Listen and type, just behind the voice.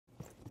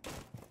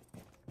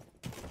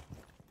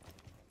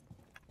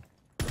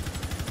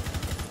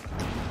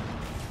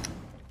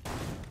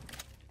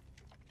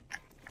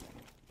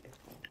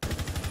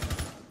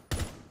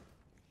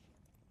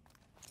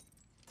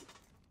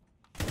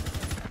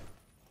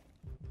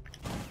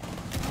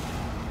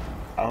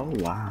Oh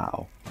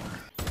wow.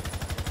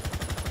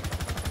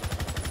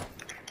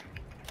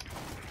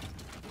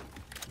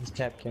 There's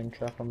Capcan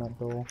trap on that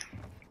door.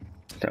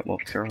 Don't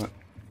walk through it.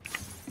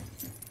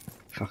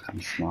 Fuck,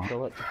 I'm smart. So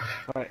let's.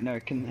 Alright, no,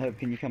 can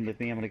you come with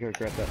me? I'm gonna go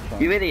grab that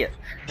phone. You idiot!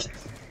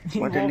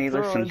 Why didn't he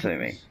listen to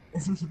me?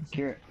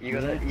 Kira, You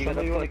gotta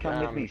put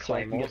come with me so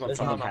I can claymores get on There's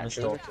top of none on this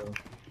hatches. door too.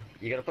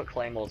 You gotta put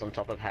claymores on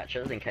top of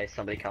hatches in case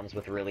somebody comes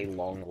with really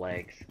long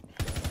legs.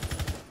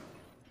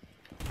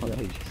 Oh,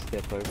 you just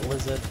step over.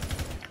 Wizard.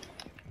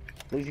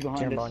 Lizzie behind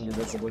Jump us. on you,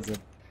 there's a wizard.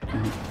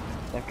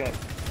 That guy.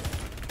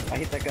 I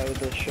hit that guy with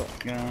the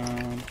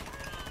shotgun.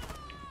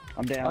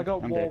 I'm down. I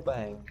got I'm wall dead.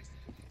 banged.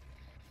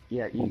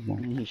 Yeah,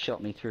 he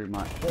shot me through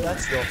my. Well,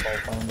 that's your fault,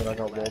 Tom, that I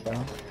got wall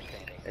banged.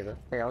 Is it?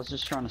 Hey, I was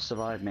just trying to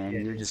survive, man.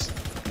 Yeah, You're just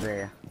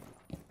there.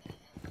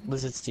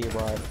 Wizard's to your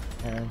right,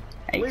 Aaron.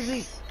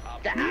 Lizzie!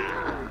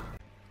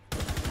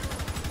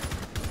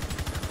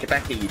 Get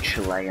back here, you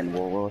Chilean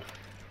warlord.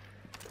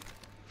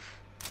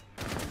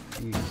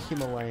 You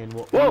Himalayan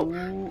what?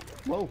 Whoa!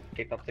 Whoa!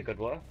 Keep up the good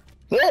work.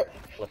 What?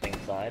 Flipping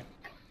side.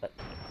 But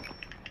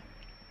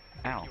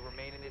Ow.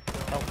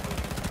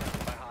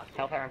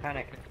 help Aaron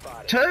panic.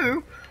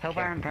 Two? Help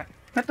Aaron.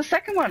 Where'd the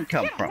second one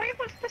come from? Where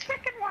was the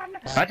second one?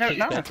 I don't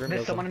know.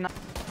 There's someone in the.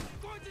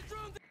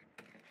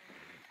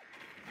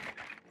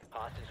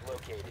 Hostage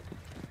located.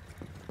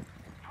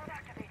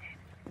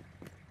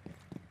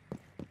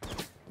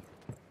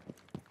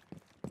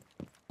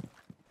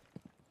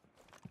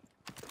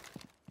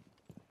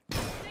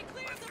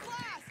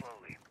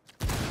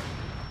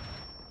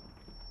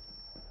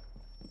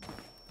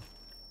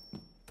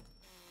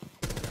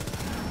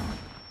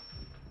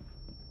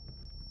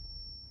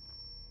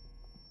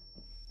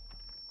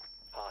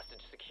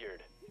 Hostage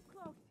secured.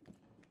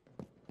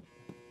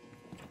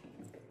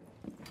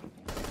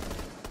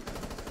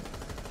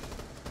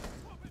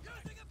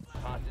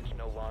 Hostage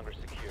no longer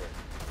secure.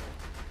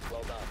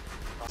 Well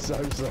done.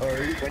 So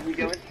sorry. When you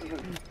go into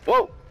the...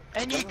 Whoa!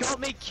 And you got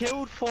me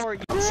killed for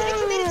it! She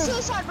committed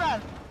suicide,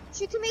 bruv!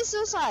 She committed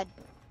suicide!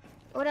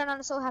 Oh, no,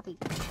 I'm so happy.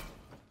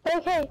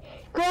 Okay,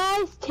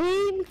 guys,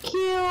 team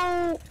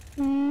kill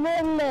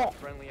Millet.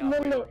 Friendly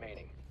operator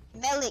remaining.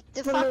 Melik,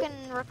 the fucking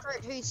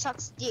recruit who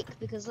sucks dick,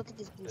 because look at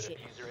this The bullshit.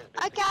 diffuser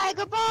has been Okay,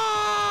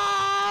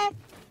 goodbye!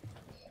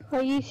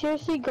 Are you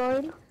seriously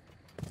going?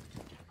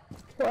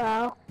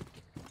 Wow.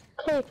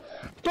 Okay,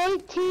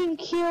 don't team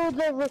kill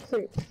the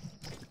recruit.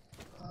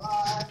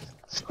 Bye.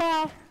 It's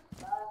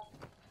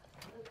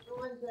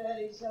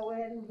 1:30, so we're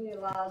heading for your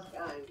last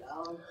game,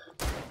 darling.